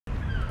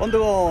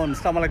বন্ধুগণ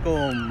আসসালামু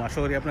আলাইকুম। আশা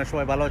করি আপনারা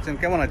সবাই ভালো আছেন।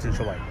 কেমন আছেন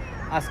সবাই?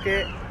 আজকে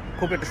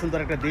খুব একটা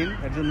সুন্দর একটা দিন,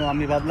 এর জন্য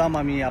আমি ভাবলাম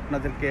আমি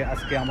আপনাদেরকে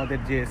আজকে আমাদের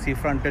যে সি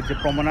ফ্রন্টের যে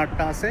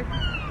প্রমনাডটা আছে,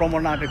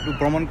 প্রমনাড একটু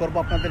ভ্রমণ করবো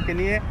আপনাদেরকে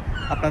নিয়ে,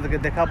 আপনাদেরকে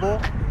দেখাবো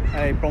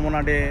এই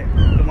প্রমনাডে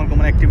কেমন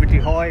কেমন অ্যাক্টিভিটি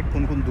হয়,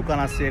 কোন কোন দোকান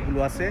আছে, এগুলো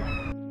আছে।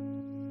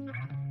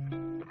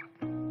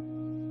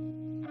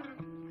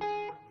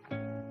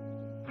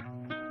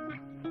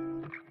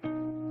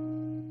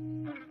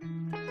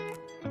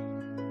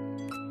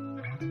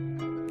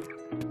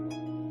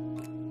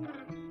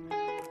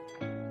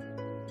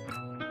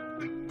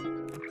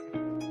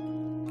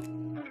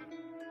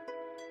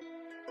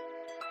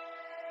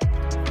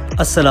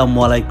 আসসালামু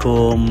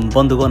আলাইকুম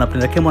বন্ধুগণ,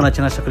 আপনারা কেমন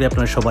আছেন? আশা করি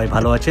আপনারা সবাই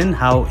ভালো আছেন।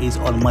 How is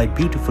all my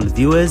beautiful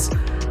viewers?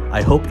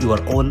 I hope you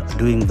R all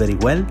doing very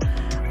well.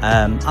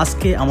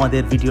 আজকে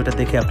আমাদের ভিডিওটা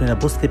দেখে আপনারা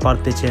বুঝতে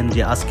পারতেছেন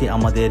যে আজকে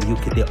আমাদের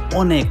ইউকেতে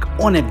অনেক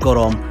অনেক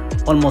গরম,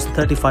 almost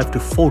 35 to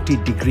 40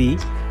 degree.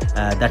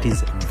 That is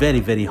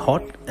very very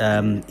hot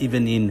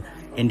even in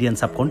Indian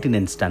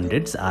subcontinent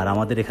standards. আর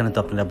আমাদের এখানে তো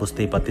আপনারা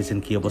বুঝতেই পারতেছেন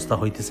কী অবস্থা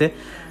হইতেছে।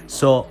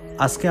 সো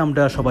আজকে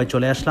আমরা সবাই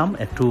চলে আসলাম,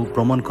 একটু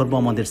ভ্রমণ করব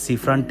আমাদের সি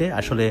ফ্রন্টে।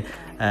 আসলে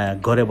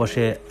ঘরে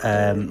বসে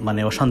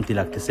মানে অশান্তি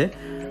লাগতেছে।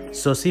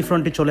 সো সি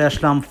ফ্রন্টে চলে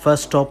আসলাম।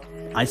 ফার্স্ট স্টপ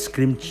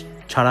আইসক্রিম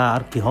ছাড়া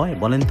আর কি হয়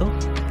বলেন তো?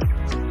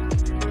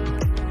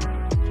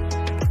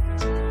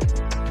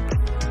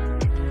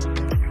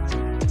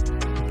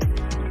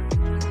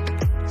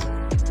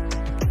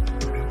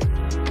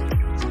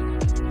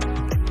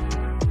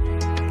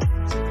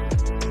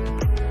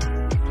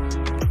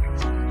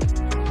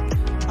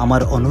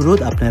 আমার অনুরোধ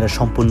আপনারা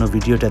সম্পূর্ণ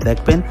ভিডিওটা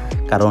দেখবেন,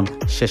 কারণ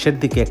শেষের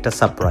দিকে একটা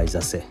সারপ্রাইজ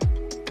আছে।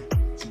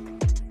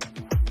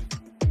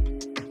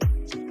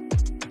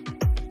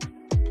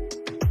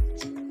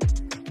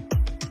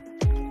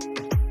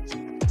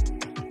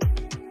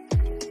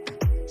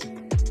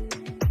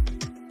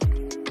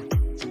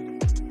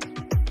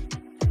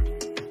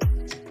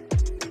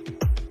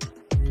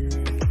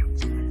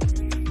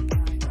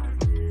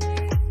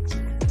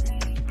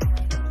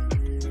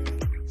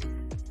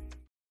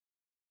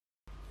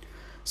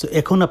 সো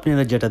এখন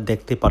আপনারা যেটা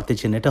দেখতে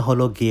পারতেছেন এটা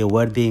হলো গিয়ে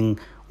ওয়ার্ডিং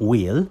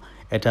হুইল।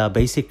 এটা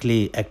বেসিকলি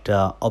একটা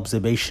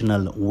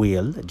অবজারভেশনাল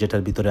হুইল,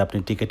 যেটার ভিতরে আপনি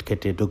টিকিট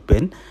কেটে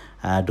ঢুকবেন।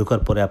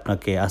 ঢোকার পরে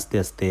আপনাকে আস্তে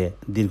আস্তে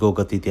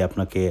দীর্ঘগতিতে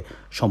আপনাকে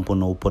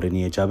সম্পূর্ণ উপরে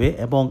নিয়ে যাবে,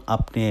 এবং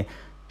আপনি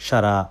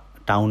সারা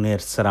টাউনের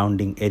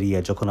সারাউন্ডিং এরিয়া,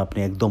 যখন আপনি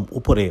একদম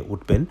উপরে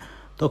উঠবেন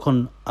তখন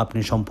আপনি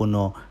সম্পূর্ণ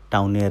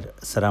টাউনের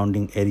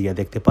সারাউন্ডিং এরিয়া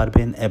দেখতে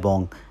পারবেন, এবং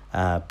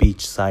বিচ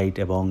সাইড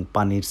এবং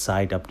পানির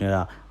সাইড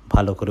আপনারা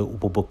ভালো করে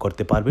উপভোগ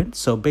করতে পারবেন।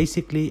 সো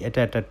বেসিকলি এটা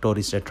একটা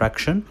টুরিস্ট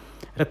অ্যাট্রাকশন।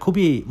 এটা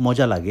খুবই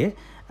মজা লাগে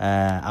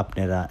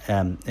আপনারা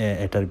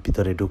এটার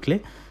ভিতরে ঢুকলে।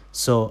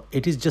 So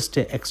it is just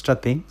a extra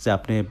thing যে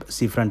আপনি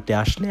সি ফ্রন্টে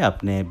আসলে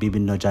আপনি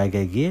বিভিন্ন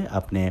জায়গায় গিয়ে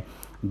আপনি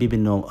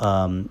বিভিন্ন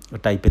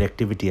টাইপের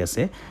অ্যাক্টিভিটি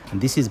আছে।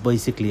 This is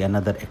basically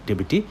another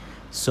activity.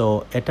 So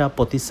এটা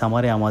প্রতি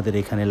সামারে আমাদের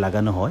এখানে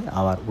লাগানো হয়,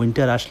 আবার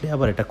উইন্টার আসলে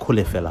আবার এটা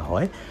খুলে ফেলা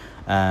হয়।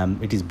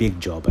 It is big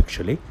job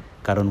actually,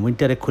 কারণ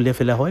উইন্টারে খুলে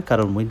ফেলা হয়,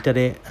 কারণ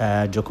উইন্টারে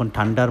যখন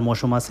ঠান্ডার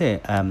মৌসুম আসে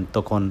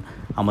তখন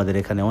আমাদের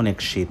এখানে অনেক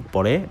শীত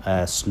পড়ে,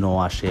 স্নো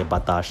আসে,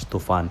 বাতাস,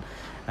 তুফান,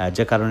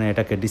 যে কারণে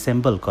এটাকে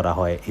ডিসেম্বল করা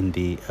হয় in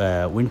the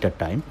winter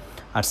time.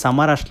 R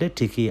summer আসলে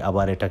ঠিকই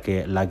আবার এটাকে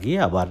লাগিয়ে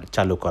আবার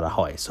চালু করা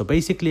হয়। সো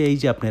বেসিকলি এই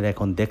যে আপনারা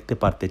এখন দেখতে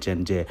পারতেছেন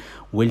যে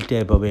হুইলটা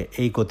এভাবে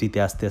এই গতিতে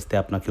আস্তে আস্তে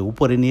আপনাকে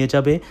উপরে নিয়ে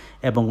যাবে,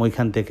 এবং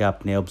ওইখান থেকে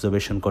আপনি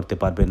অবজারভেশন করতে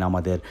পারবেন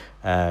আমাদের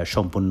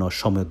সম্পূর্ণ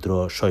সমুদ্র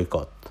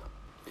সৈকত।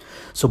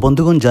 সো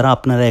বন্ধুগণ, যারা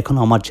আপনারা এখন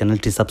আমার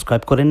চ্যানেলটি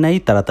সাবস্ক্রাইব করেন নাই,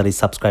 তাড়াতাড়ি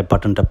সাবস্ক্রাইব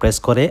বাটনটা প্রেস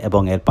করে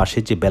এবং এর পাশে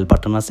যে বেল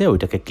বাটন আছে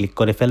ওইটাকে ক্লিক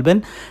করে ফেলবেন।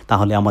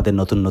 তাহলে আমাদের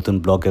নতুন নতুন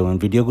ব্লগ এবং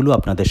ভিডিওগুলো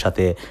আপনাদের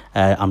সাথে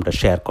আমরা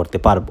শেয়ার করতে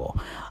পারবো।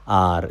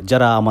 আর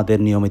যারা আমাদের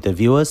নিয়মিত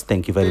viewers,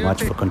 thank you very much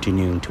for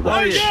continuing to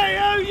watch.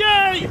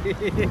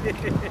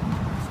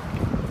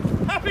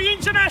 Happy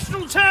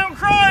International Town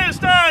Criers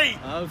Day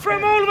from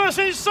all of us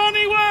in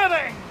sunny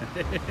Worthing.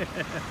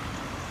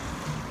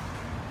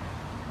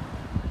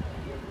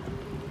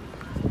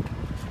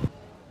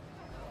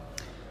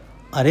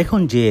 আর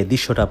এখন যে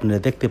দৃশ্যটা আপনারা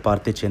দেখতে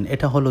পারতেছেন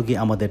এটা হলো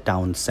গিয়ে আমাদের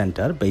টাউন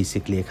সেন্টার।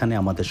 বেসিকলি এখানে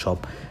আমাদের সব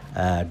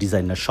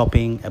ডিজাইনার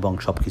শপিং এবং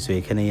সব কিছু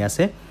এখানেই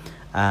আছে।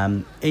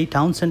 এই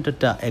টাউন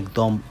সেন্টারটা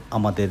একদম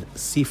আমাদের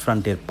সি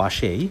ফ্রন্টের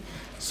পাশেই।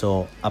 সো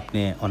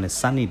আপনি অন এ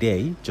সানি ডে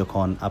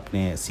যখন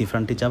আপনি সি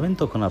ফ্রন্টে যাবেন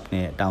তখন আপনি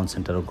টাউন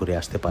সেন্টারও ঘুরে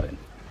আসতে পারেন।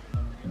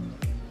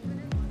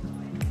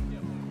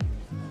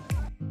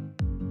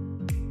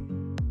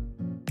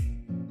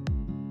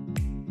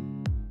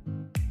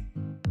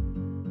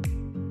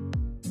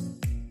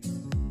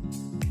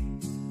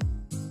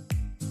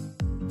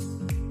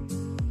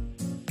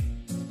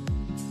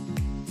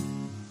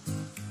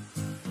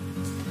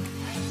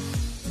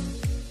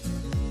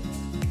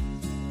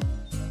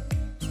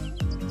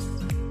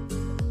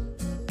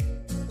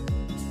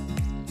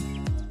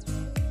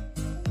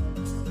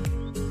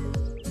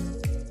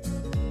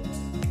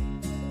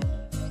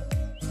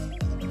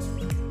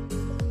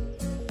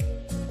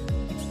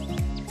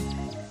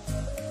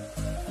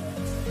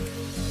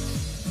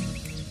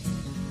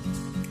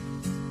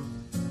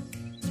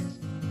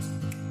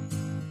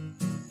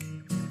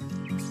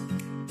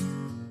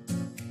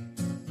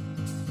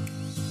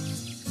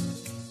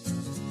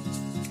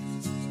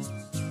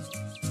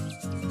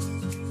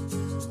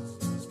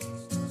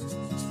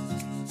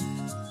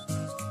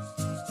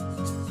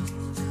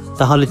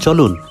 তাহলে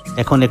চলুন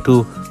এখন একটু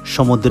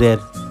সমুদ্রের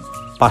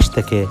পাশ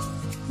থেকে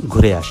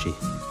ঘুরে আসি।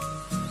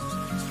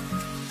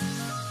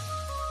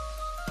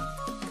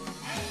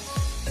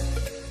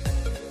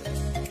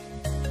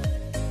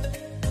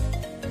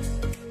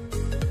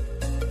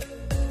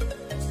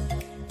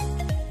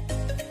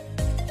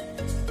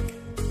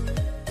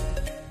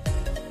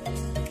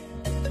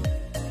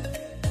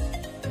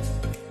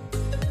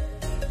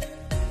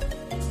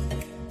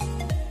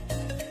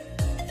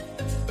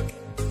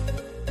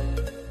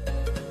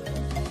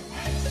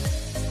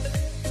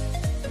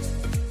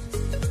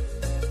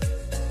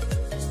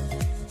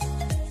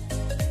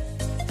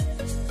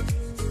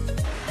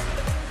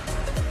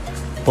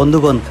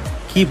 বন্ধুগণ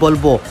কি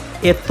বলবো,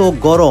 এত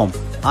গরম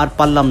আর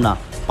পারলাম না,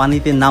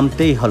 পানিতে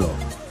নামতেই হলো।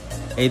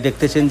 এই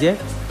দেখতেছেন যে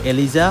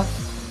এলিজা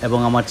এবং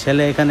আমার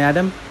ছেলে এখানে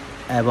অ্যাডাম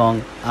এবং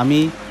আমি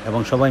এবং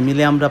সবাই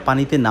মিলে আমরা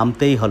পানিতে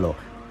নামতেই হলো।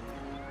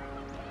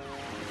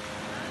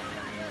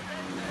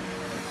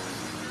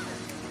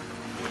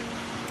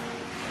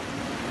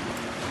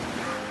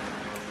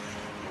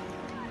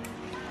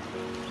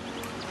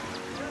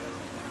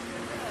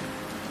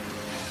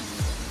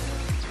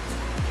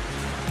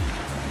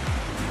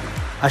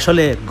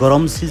 আসলে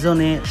গরম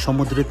সিজনে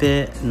সমুদ্রেতে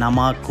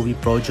নামা খুবই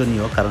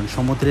প্রয়োজনীয়, কারণ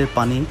সমুদ্রের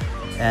পানি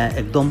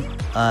একদম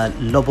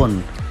লবণ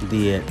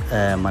দিয়ে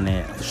মানে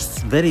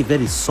ভেরি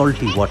ভেরি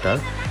সল্টি ওয়াটার।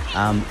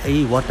 এই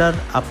ওয়াটার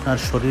আপনার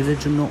শরীরের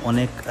জন্য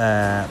অনেক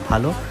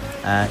ভালো।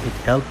 It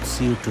helps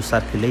you two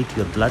circulate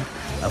your blood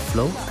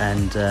flow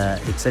and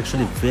it's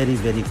actually very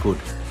very good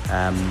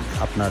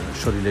আপনার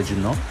শরীরের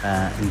জন্য,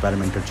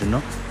 এনভায়রনমেন্টের জন্য।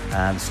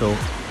 সো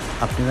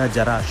আপনারা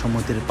যারা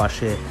সমুদ্রের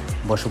পাশে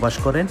বসবাস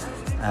করেন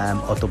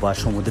অথবা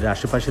সমুদ্রের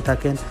আশেপাশে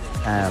থাকেন,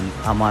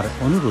 আমার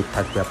অনুরোধ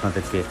থাকবে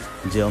আপনাদেরকে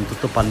যে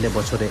অন্তত পারলে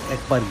বছরে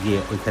একবার গিয়ে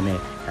ওইখানে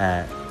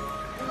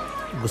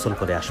গোসল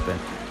করে আসবেন।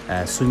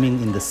 Swimming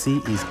in the sea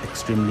is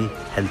extremely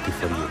healthy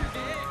for you.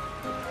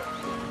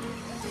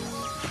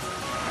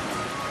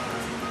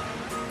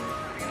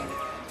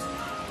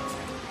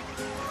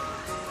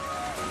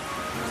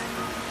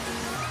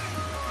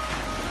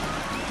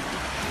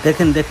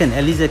 দেখেন দেখেন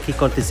এলিজা কি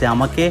করতেছে,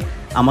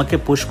 আমাকে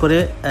পুশ করে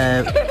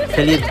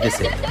ফেলিয়ে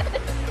দিতেছে।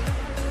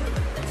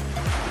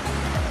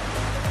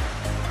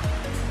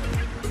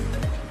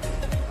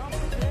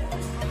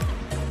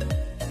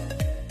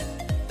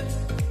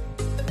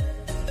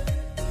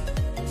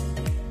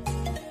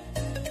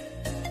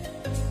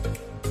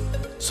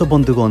 সো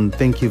বন্ধুগণ,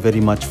 thank you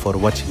very much for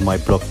watching my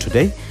blog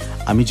today.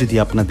 আমি যদি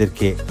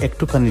আপনাদেরকে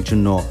একটুখানির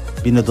জন্য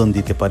বিনোদন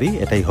দিতে পারি,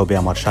 এটাই হবে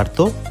আমার স্বার্থ।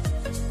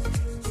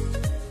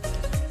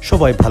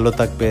 সবাই ভালো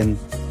থাকবেন,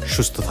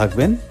 সুস্থ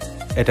থাকবেন,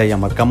 এটাই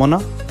আমার কামনা।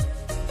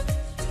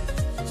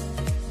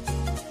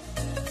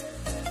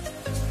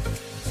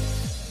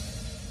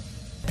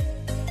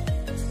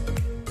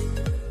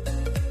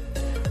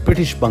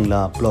 ব্রিটিশ বাংলা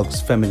ব্লগস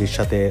ফ্যামিলির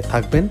সাথে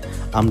থাকবেন।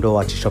 আমরাও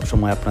আছি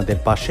সবসময় আপনাদের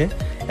পাশে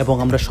এবং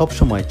আমরা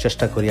সবসময়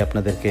চেষ্টা করি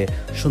আপনাদেরকে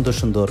সুন্দর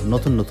সুন্দর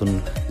নতুন নতুন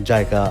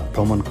জায়গা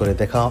ভ্রমণ করে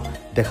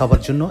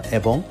দেখাবার জন্য,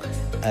 এবং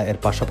এর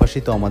পাশাপাশি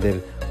তো আমাদের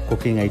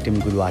কুকিং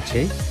আইটেমগুলো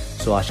আছেই।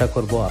 সো আশা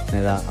করব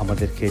আপনারা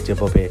আমাদেরকে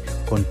যেভাবে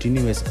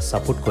কন্টিনিউয়াস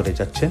সাপোর্ট করে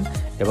যাচ্ছেন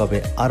এভাবে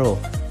আরও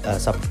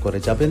সাপোর্ট করে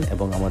যাবেন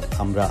এবং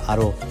আমরা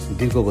আরও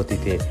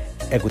দীর্ঘগতিতে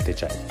এগোতে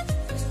চাই।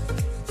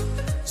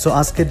 সো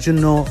আজকের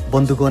জন্য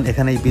বন্ধুগণ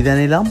এখানেই বিদায়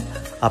নিলাম।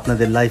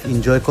 আপনাদের লাইফ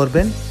এনজয়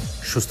করবেন,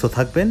 সুস্থ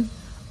থাকবেন,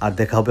 আর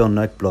দেখা হবে অন্য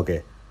এক ব্লগে।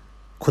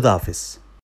 খুদা হাফিজ।